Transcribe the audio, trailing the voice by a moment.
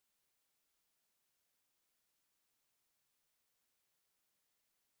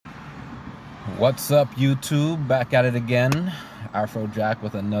What's up, YouTube? Back at it again. Afro Jack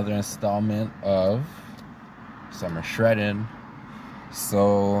with another installment of Summer Shredding.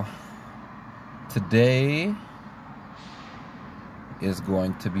 So today is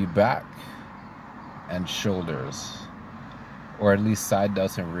going to be back and shoulders, or at least side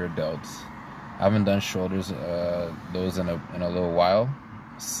delts and rear delts. I haven't done shoulders, those in a little while,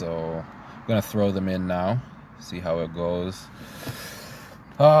 so I'm gonna throw them in now. See how it goes.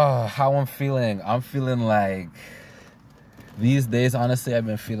 Oh, how I'm feeling. I'm feeling like these days, honestly, I've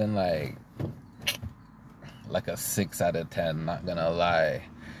been feeling like a 6 out of 10, not gonna lie.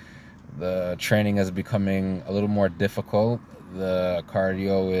 The training is becoming a little more difficult. The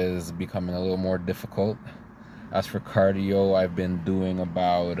cardio is becoming a little more difficult. As for cardio, I've been doing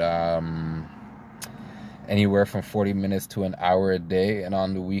about anywhere from 40 minutes to an hour a day, and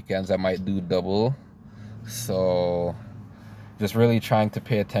on the weekends I might do double. So just really trying to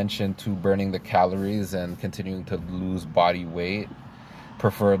pay attention to burning the calories and continuing to lose body weight,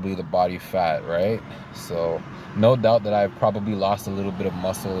 preferably the body fat, right? So no doubt that I've probably lost a little bit of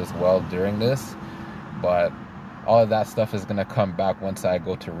muscle as well during this, but all of that stuff is gonna come back once I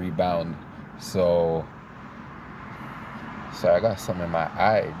go to rebound. So sorry, I got something in my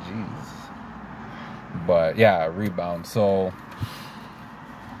eye, jeez. But yeah, rebound. So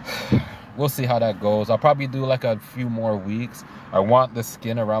we'll see how that goes. I'll probably do like a few more weeks. I want the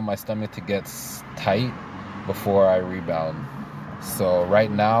skin around my stomach to get tight before I rebound. So right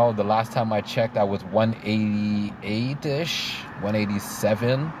now, the last time I checked, I was 188-ish,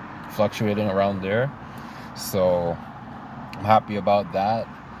 187, fluctuating around there. So I'm happy about that.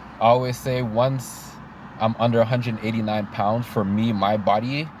 I always say once I'm under 189 pounds, for me, my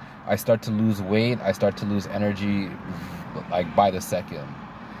body, I start to lose weight. I start to lose energy like by the second.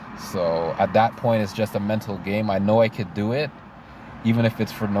 So at that point, it's just a mental game. I know I could do it, even if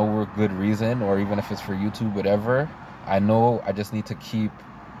it's for no good reason, or even if it's for YouTube, whatever. I know I just need to keep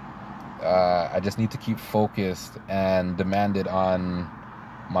focused and demanded on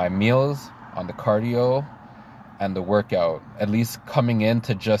my meals, on the cardio, and the workout. At least coming in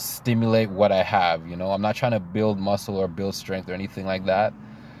to just stimulate what I have. You know, I'm not trying to build muscle or build strength or anything like that.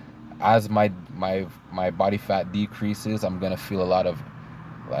 As my body fat decreases, I'm gonna feel a lot of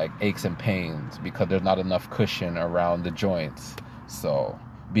like aches and pains because there's not enough cushion around the joints. So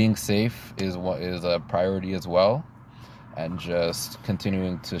being safe is a priority as well, and just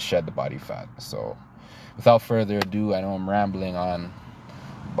continuing to shed the body fat. So without further ado, I know I'm rambling on,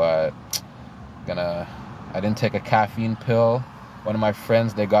 but I didn't take a caffeine pill. One of my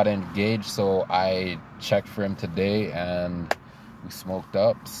friends, they got engaged, so I checked for him today and we smoked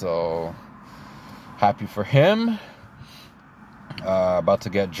up. So happy for him. About to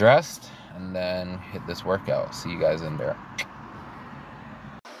get dressed and then hit this workout. See you guys in there.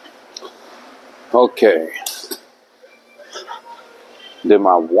 Okay, did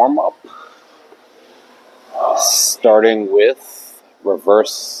my warm-up, starting with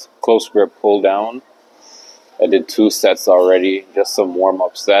reverse close grip pull down. I did 2 sets already, just some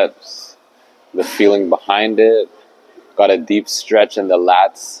warm-up sets. The feeling behind it, got a deep stretch in the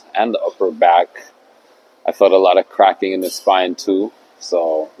lats and the upper back. I felt a lot of cracking in the spine too,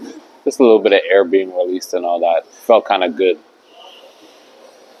 so just a little bit of air being released and all that. Felt kind of good.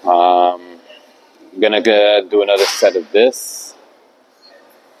 Gonna do another set of this,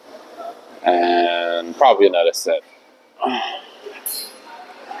 and probably another set.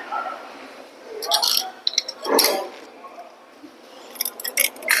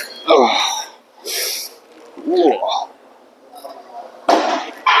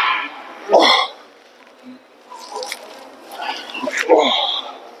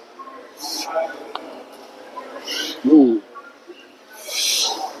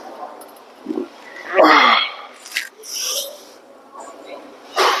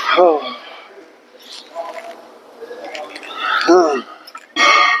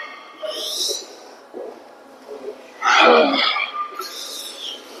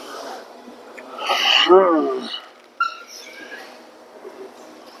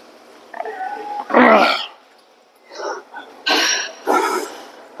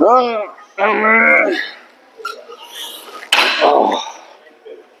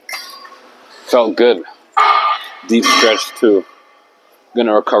 Felt good. Deep stretch too.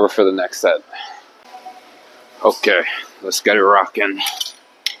 Gonna recover for the next set. Okay, let's get it rocking.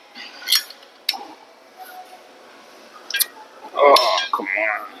 Oh, come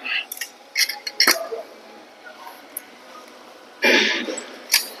on.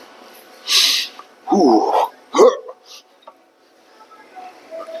 Ooh.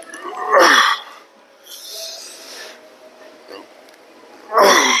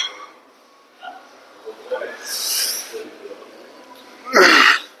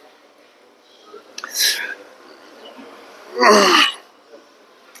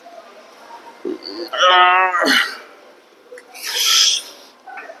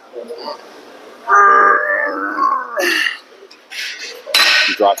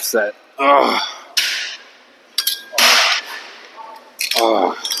 set. Oh.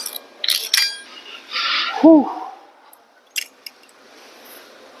 Oh. Whew.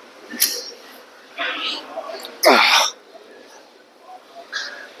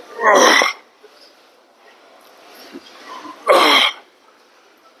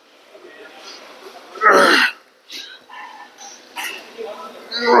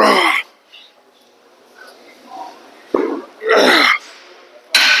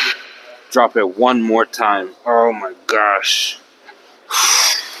 Drop it one more time. Oh my gosh.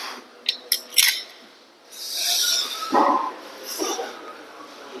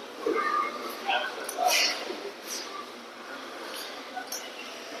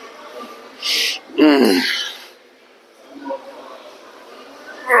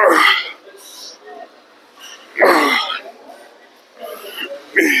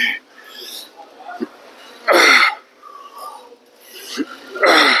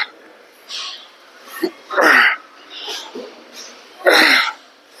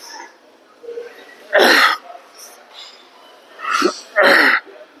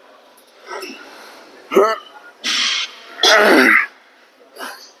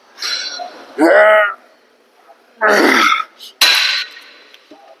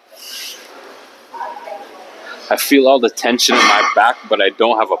 I feel all the tension in my back, but I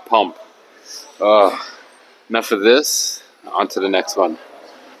don't have a pump. Enough of this. On to the next one.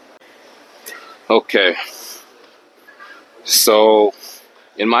 Okay. So,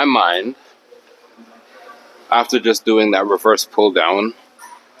 in my mind, after just doing that reverse pull down,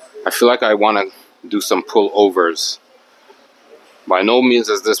 I feel like I want to do some pull overs. By no means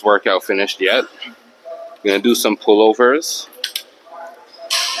is this workout finished yet. I'm going to do some pull overs.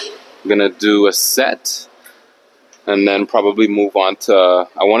 I'm going to do a set. And then probably move on to,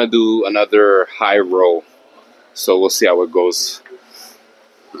 I want to do another high row. So we'll see how it goes.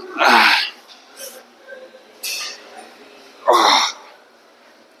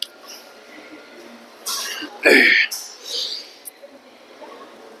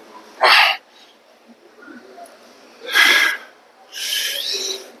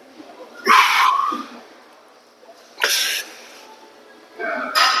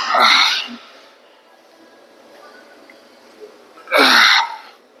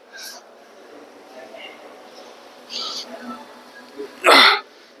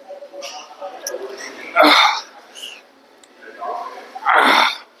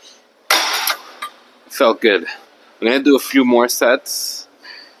 Felt good. I'm going to do a few more sets.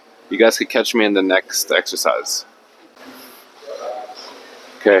 You guys can catch me in the next exercise.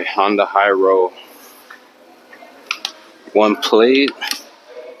 Okay, on the high row. One plate.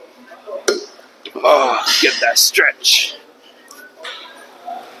 Oh, get that stretch.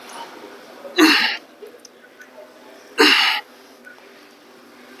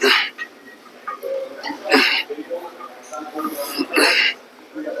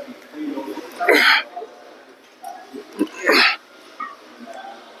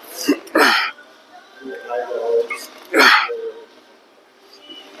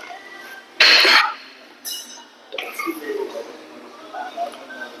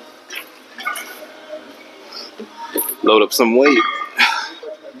 Load up some weight.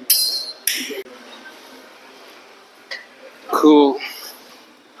 Cool.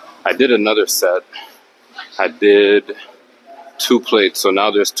 I did another set. I did 2 plates, so now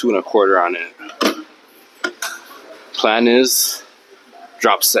there's 2 1/4 on it. Plan is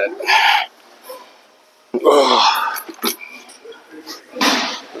drop set.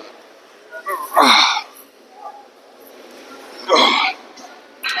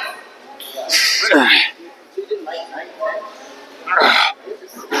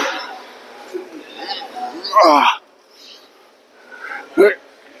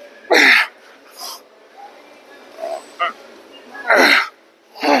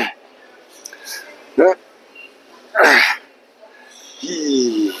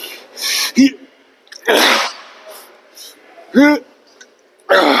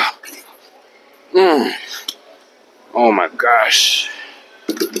 Oh my gosh.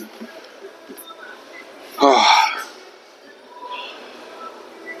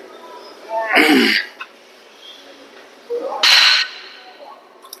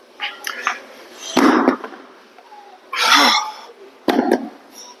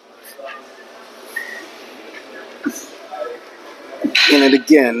 In it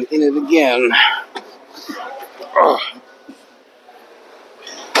again, in it again. Oh.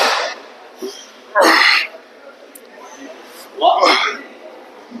 Oh.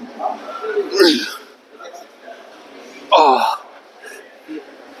 Oh.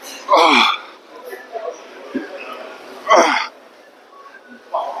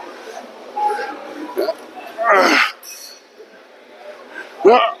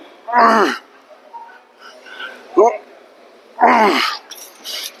 That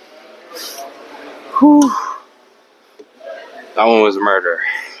one was murder.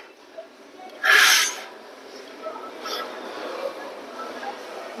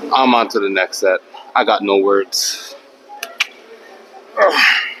 I'm on to the next set. I got no words.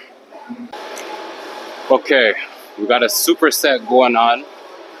 Okay, we got a superset going on.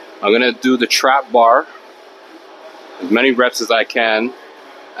 I'm gonna do the trap bar, as many reps as I can,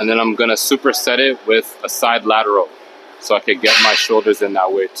 and then I'm gonna superset it with a side lateral so I can get my shoulders in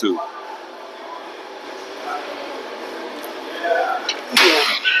that way too.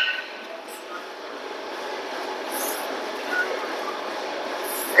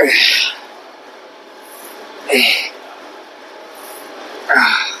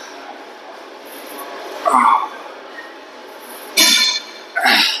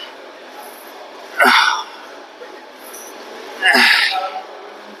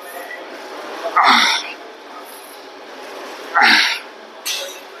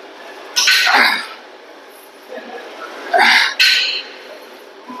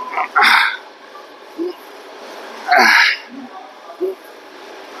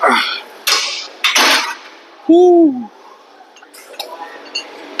 Woo!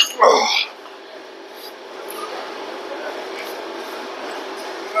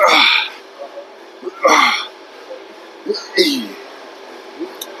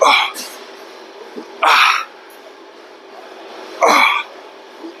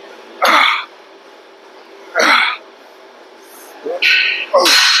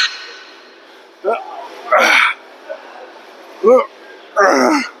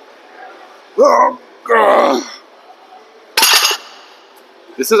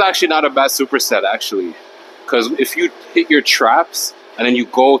 This is actually not a bad superset, actually, because if you hit your traps and then you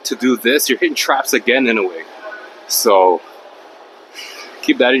go to do this, you're hitting traps again in a way. So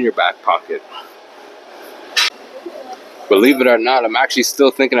keep that in your back pocket. Believe it or not, I'm actually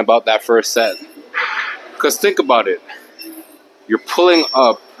still thinking about that first set. Because think about it. You're pulling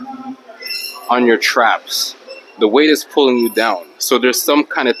up on your traps. The weight is pulling you down. So there's some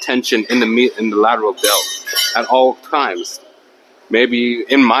kind of tension in the lateral delt at all times. Maybe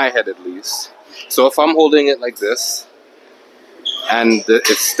in my head at least. So if I'm holding it like this and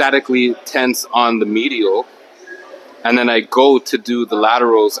it's statically tense on the medial, and then I go to do the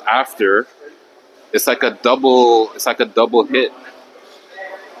laterals after, it's like a double hit.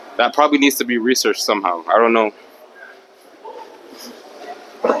 That probably needs to be researched somehow. I don't know.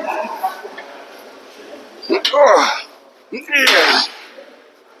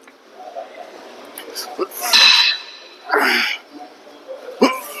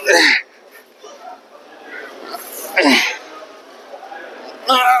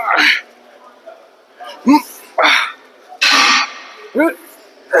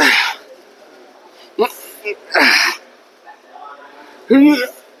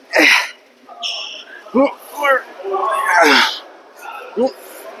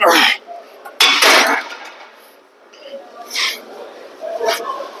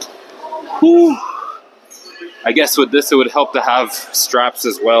 I guess with this it would help to have straps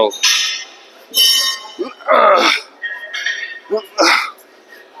as well.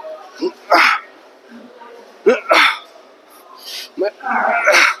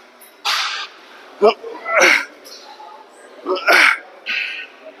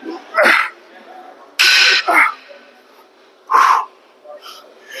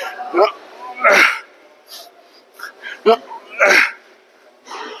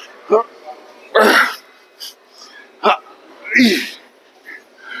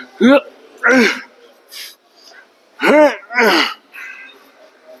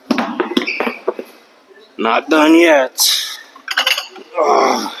 Not done yet.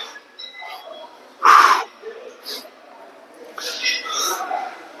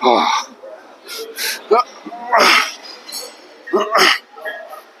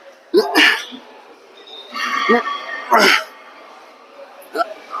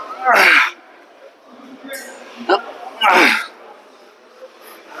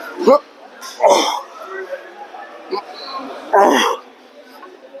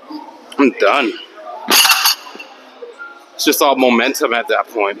 I'm done. It's just all momentum at that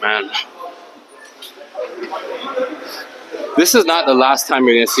point, man. This is not the last time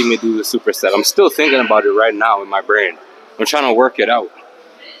you're gonna see me do the superset. I'm still thinking about it right now in my brain. I'm trying to work it out.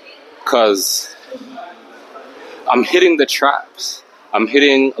 Cause I'm hitting the traps. I'm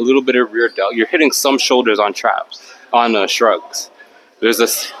hitting a little bit of rear delt. You're hitting some shoulders on traps, on shrugs. There's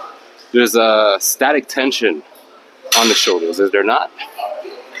a static tension on the shoulders, is there not?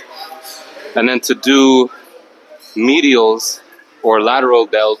 And then to do medials or lateral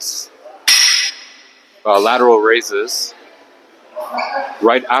delts, lateral raises,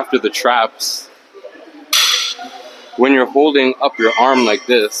 right after the traps, when you're holding up your arm like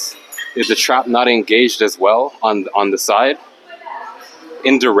this, is the trap not engaged as well on the side?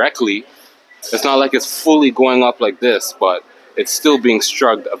 Indirectly, it's not like it's fully going up like this, but it's still being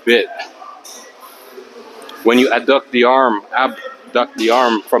shrugged a bit. When you abduct the arm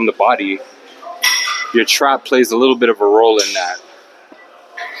from the body, your trap plays a little bit of a role in that.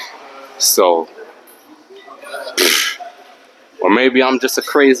 So, or maybe I'm just a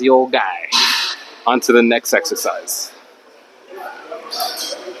crazy old guy. On to the next exercise.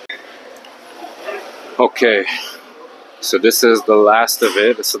 Okay, so this is the last of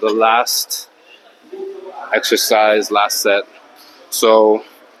it. This is the last exercise, last set. So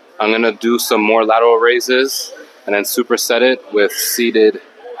I'm gonna do some more lateral raises and then superset it with seated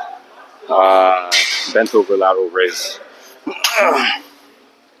bent over lateral raise.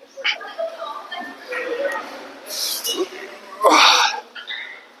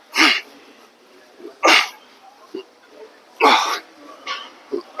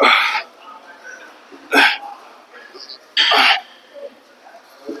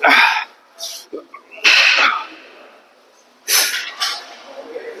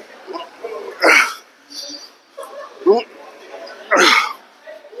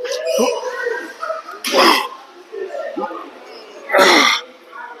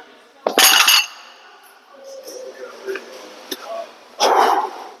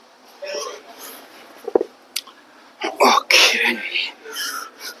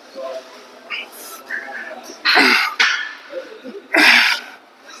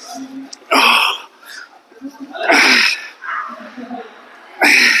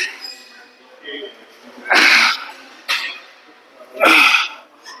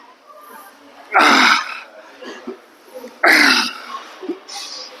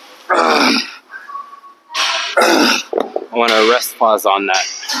 I want to rest pause on that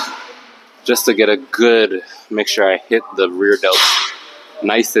just to get a good, make sure I hit the rear delts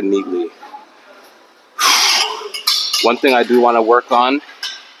nice and neatly. One thing I do want to work on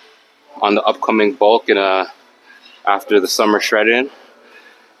the upcoming bulk after the summer shredding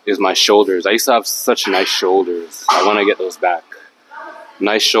is my shoulders. I used to have such nice shoulders. I want to get those back.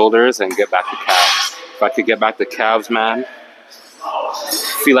 Nice shoulders and get back to calves. If I could get back to calves, man,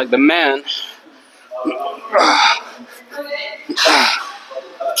 feel like the man.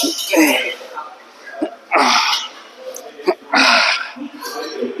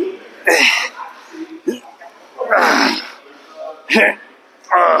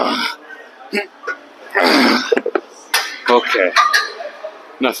 Okay,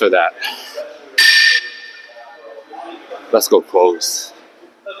 enough of that. Let's go pose.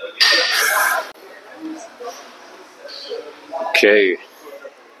 Okay,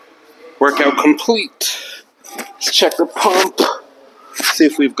 workout complete. Let's check the pump. See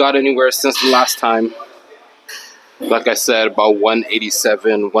if we've got anywhere since the last time. Like I said, about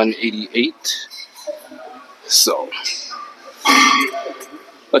 187, 188. So,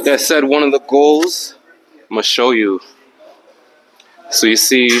 like I said, one of the goals, I'm gonna show you. So you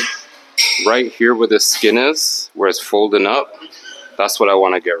see right here where the skin is, where it's folding up, that's what I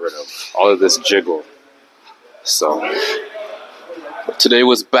want to get rid of. All of this jiggle. So, today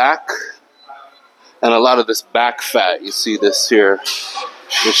was back, and a lot of this back fat. You see this here,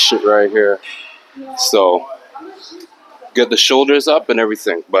 this shit right here. So, get the shoulders up and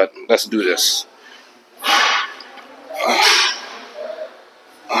everything, but let's do this.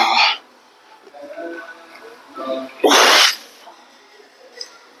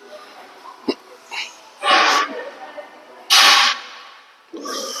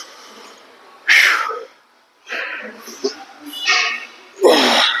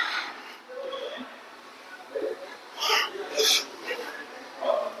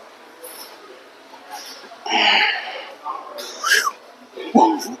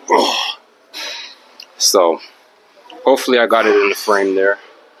 So, hopefully I got it in the frame there.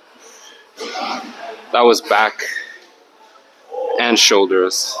 That was back and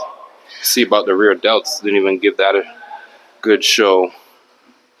shoulders. See about the rear delts, didn't even give that a good show.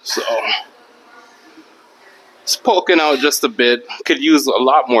 So, it's poking out just a bit. Could use a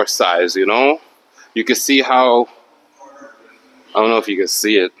lot more size, you know? You can see how, I don't know if you can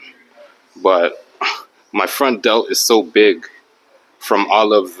see it, but my front delt is so big from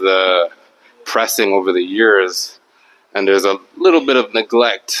all of the pressing over the years, and there's a little bit of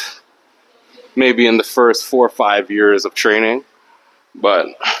neglect maybe in the first 4 or 5 years of training, but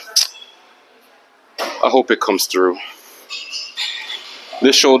I hope it comes through.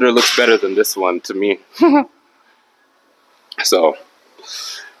 This shoulder looks better than this one to me. So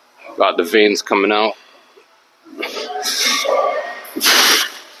got the veins coming out.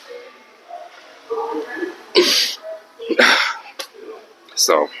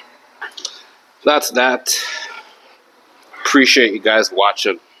 So that's that. Appreciate you guys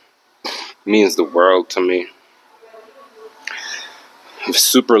watching. Means the world to me.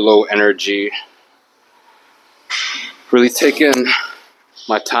 Super low energy. Really taking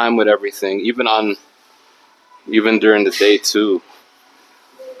my time with everything, even during the day too.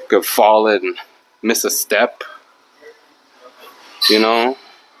 Could fall and miss a step. You know,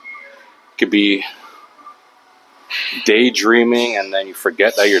 could be daydreaming and then you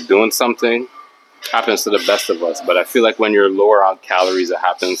forget that you're doing something. Happens to the best of us, but I feel like when you're lower on calories, it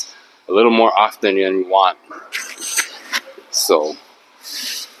happens a little more often than you want. So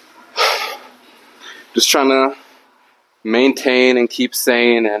just trying to maintain and keep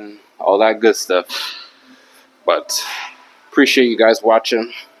sane and all that good stuff. But appreciate you guys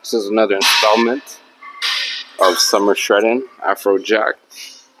watching. This is another installment of Summer Shredding Afrojack.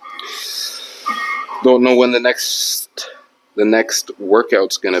 Don't know when the next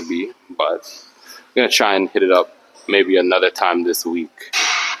workout's gonna be, but I'm gonna try and hit it up maybe another time this week.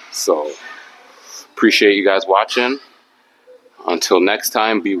 So appreciate you guys watching. Until next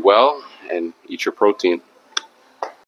time, be well and eat your protein.